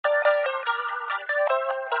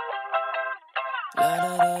I'm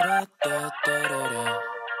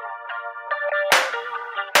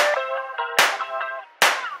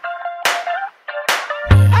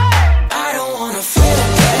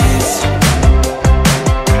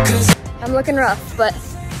looking rough, but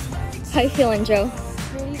how you feeling, Joe?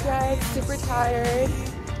 Pretty good, super tired.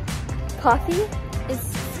 Coffee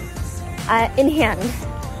is in hand.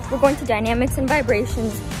 We're going to dynamics and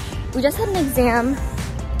vibrations. We just had an exam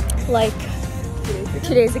like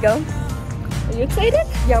 2 days ago. Are you excited?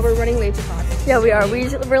 Yeah, we're running late to class. Yeah, we are.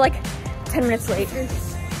 We're like 10 minutes late,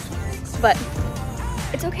 but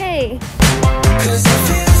it's okay.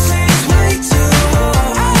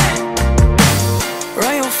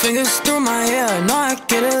 Run your fingers through my hair. No, I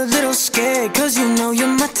get a little scared, cause you know you're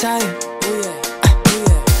my type.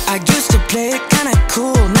 I used to play it kinda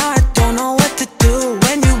cool. Now I don't know what to do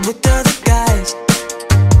when you with the other guys.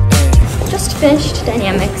 Just finished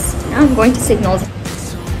dynamics. Now I'm going to signals.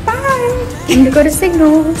 Bye! Time to go to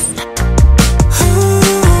signals.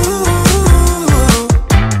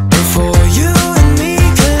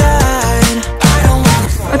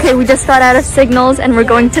 Okay, we just got out of signals and we're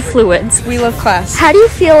going to fluids. We love class. How do you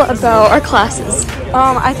feel about our classes?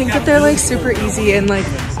 I think that they're like super easy, and like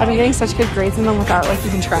I've been getting such good grades in them without like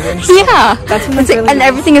even trying. So Yeah, that's when really and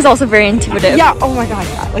everything is also very intuitive. Yeah, oh my god,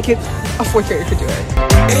 yeah. Like a fourth grader could do it.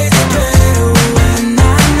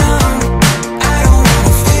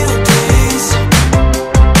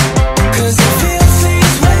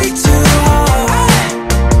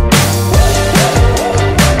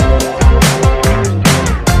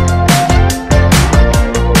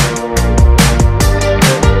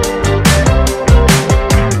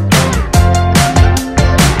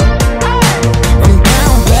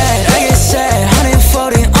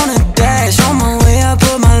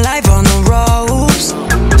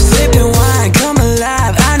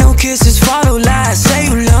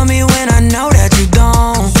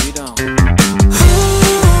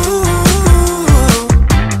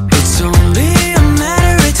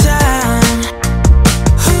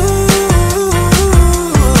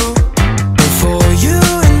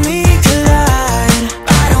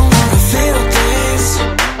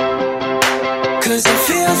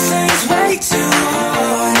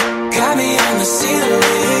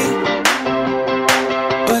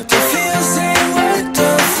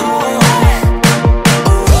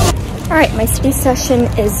 Alright, my study session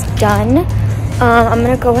is done. I'm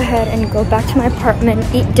gonna go ahead and go back to my apartment,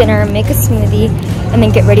 eat dinner, make a smoothie, and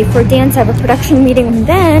then get ready for dance. I have a production meeting, and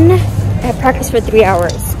then I have practice for 3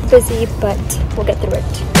 hours. Busy, but we'll get through it.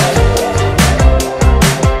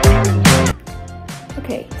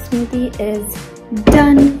 Okay, smoothie is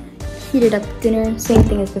done. Heated up dinner, same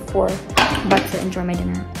thing as before. I'm about to enjoy my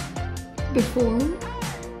dinner. Before?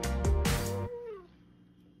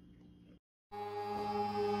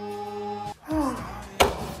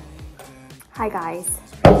 Hi guys,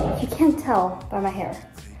 if you can't tell by my hair,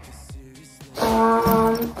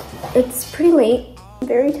 it's pretty late, I'm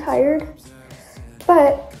very tired,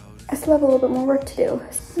 but I still have a little bit more work to do.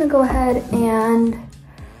 So I'm gonna go ahead and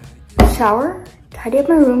shower, tidy up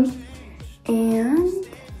my room, and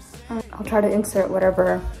I'll try to insert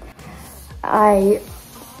whatever I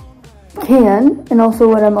can, and also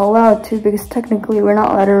what I'm allowed to, because technically we're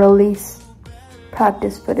not allowed to release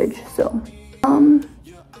practice footage, so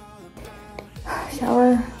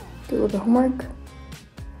shower, do a little bit of homework.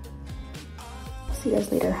 See you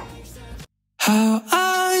guys later. How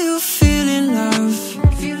are you feeling, love?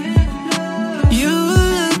 You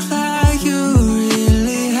look like you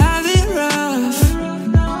really have it rough,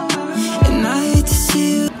 and I hate to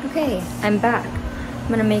see you. Okay, I'm back. I'm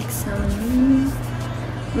gonna make some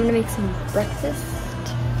breakfast,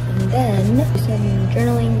 and then do some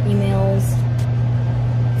journaling, emails.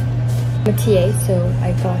 I'm a TA, so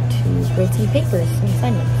I got to grade some papers, some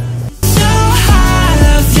assignments. So high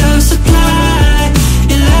off your supply,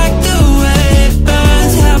 you like the way it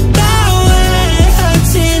burns. How about when it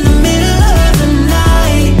hurts in the middle of the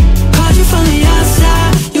night? Called you from the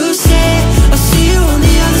outside, you said I'll see you on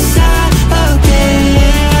the other side. Okay,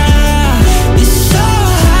 you're so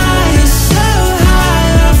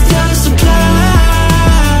high off your supply.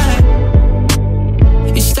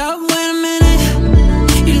 You stop, wait a minute,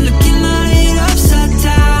 you're looking at it upside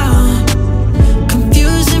down.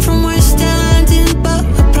 Confusing from where you're standing, but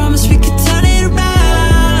I promise we could turn it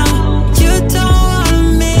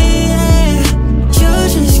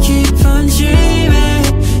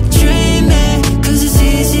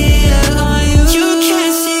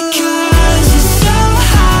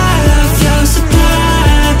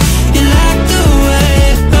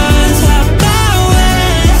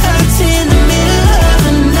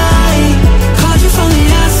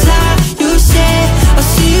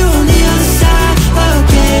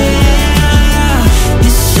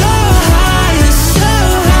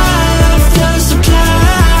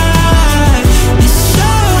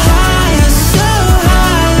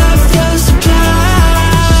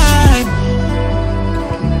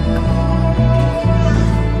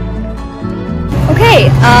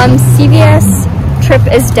fitness trip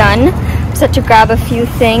is done. Just had to grab a few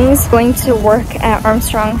things. Going to work at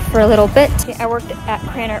Armstrong for a little bit. I worked at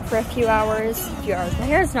Cranart for a few hours. My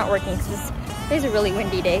hair is not working because today's a really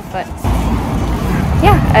windy day, but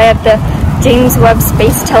yeah, I have the James Webb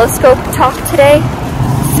Space Telescope talk today,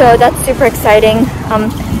 so that's super exciting.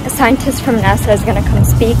 A scientist from NASA is going to come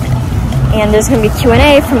speak, and there's going to be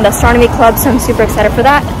Q&A from the Astronomy Club, so I'm super excited for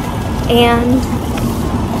that. And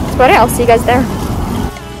that's about it. I'll see you guys there.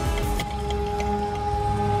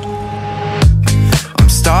 I'm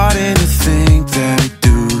starting to think that we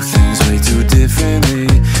do things way too differently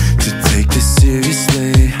to take this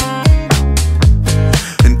seriously.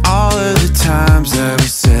 And all of the times that we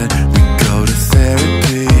said we'd go to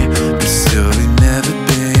therapy, but still we've never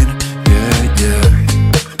been, yeah.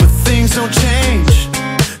 But things don't change,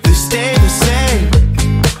 they stay the same.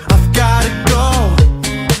 I've gotta go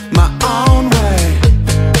my own way.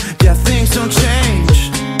 Yeah, things don't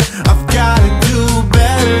change, I've gotta do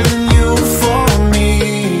better than you for me.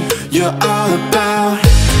 You're all about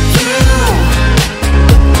you,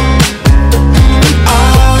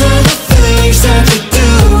 all of the things that you do.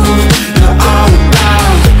 You're all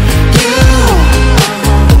about you,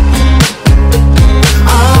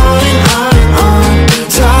 on,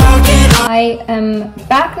 talking. I am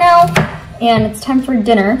back now, and it's time for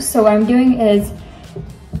dinner. So what I'm doing is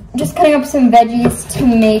just cutting up some veggies to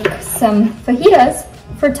make some fajitas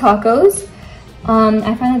for tacos.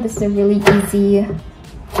 I find that this is a really easy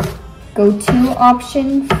go-to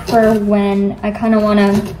option for when I kind of want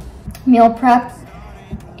to meal prep,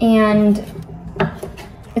 and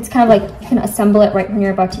it's kind of like you can assemble it right when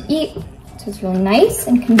you're about to eat, so it's really nice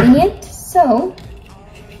and convenient. So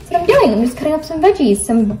that's what I'm doing. I'm just cutting up some veggies,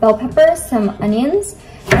 some bell peppers, some onions,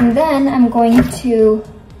 and then I'm going to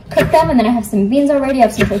cook them. And then I have some beans already, I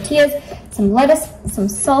have some tortillas, some lettuce, some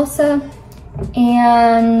salsa,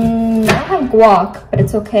 and I don't have guac, but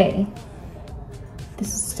it's okay.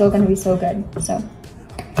 This is still gonna be so good. So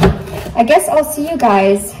I guess I'll see you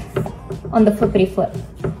guys on the flippity flip.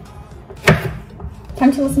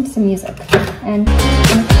 Time to listen to some music. And All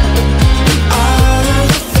of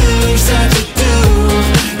the things that you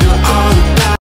do.